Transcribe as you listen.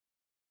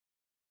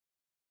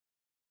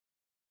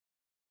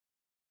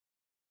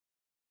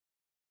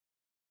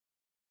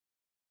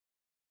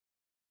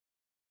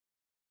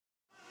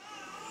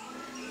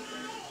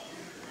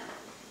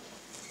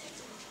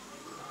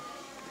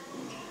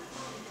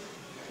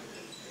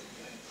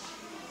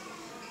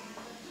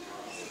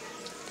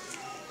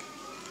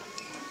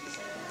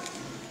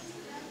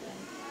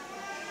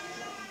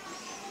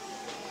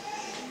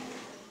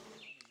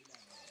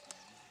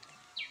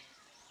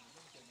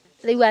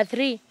They were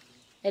 3.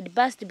 It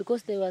burst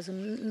because there was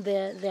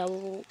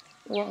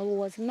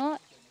no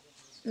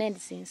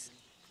medicines.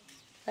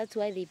 That's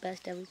why they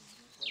burst away.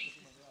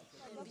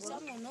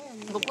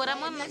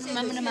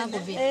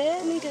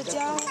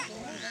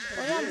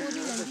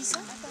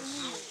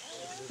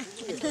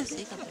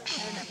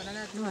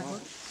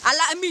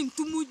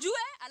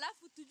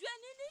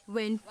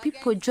 When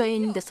people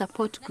join the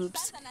support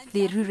groups,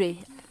 they really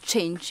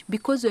change,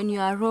 because when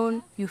you are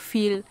alone, you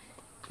feel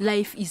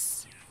life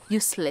is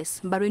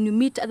useless. But when you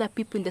meet other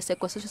people in the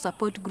psychosocial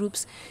support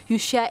groups, you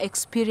share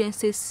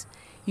experiences,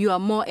 you are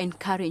more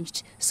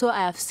encouraged. So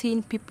I have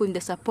seen people in the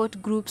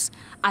support groups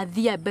are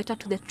there better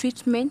to the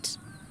treatment.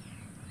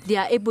 They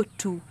are able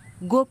to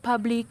go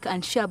public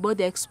and share about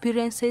their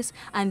experiences,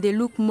 and they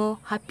look more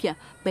happier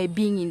by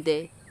being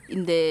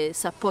in the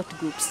support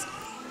groups.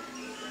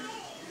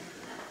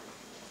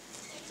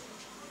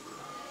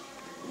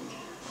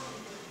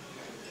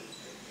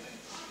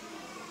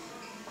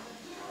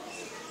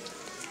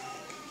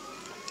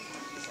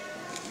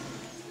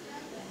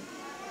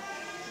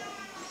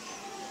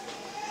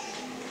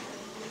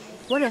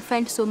 What I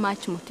find so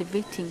much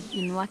motivating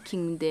in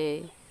working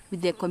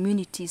with the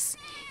communities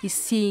is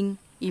seeing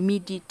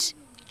immediate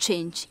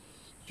change.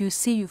 You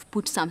see you've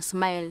put some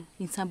smile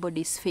in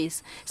somebody's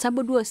face.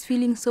 Somebody who was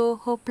feeling so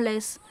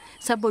hopeless,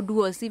 somebody who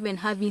was even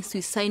having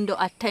suicidal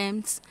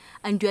attempts,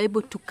 and you're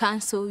able to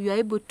cancel, you're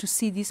able to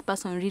see this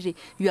person really,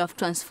 you have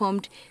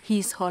transformed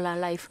his whole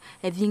life.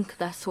 I think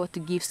that's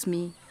what gives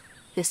me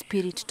the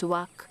spirit to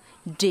work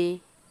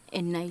day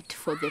and night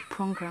for the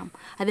program.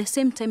 At the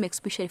same time,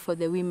 especially for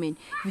the women,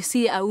 you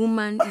see a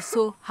woman is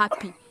so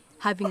happy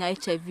having an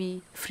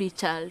HIV-free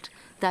child.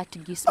 That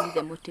gives me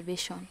the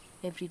motivation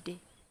every day.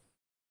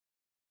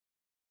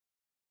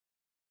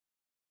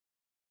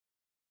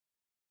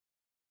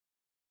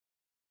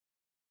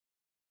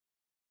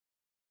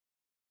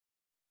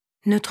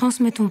 Ne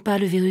transmettons pas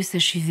le virus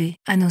HIV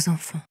à nos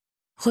enfants.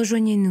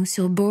 Rejoignez-nous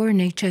sur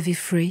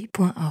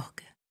bornhivfree.org.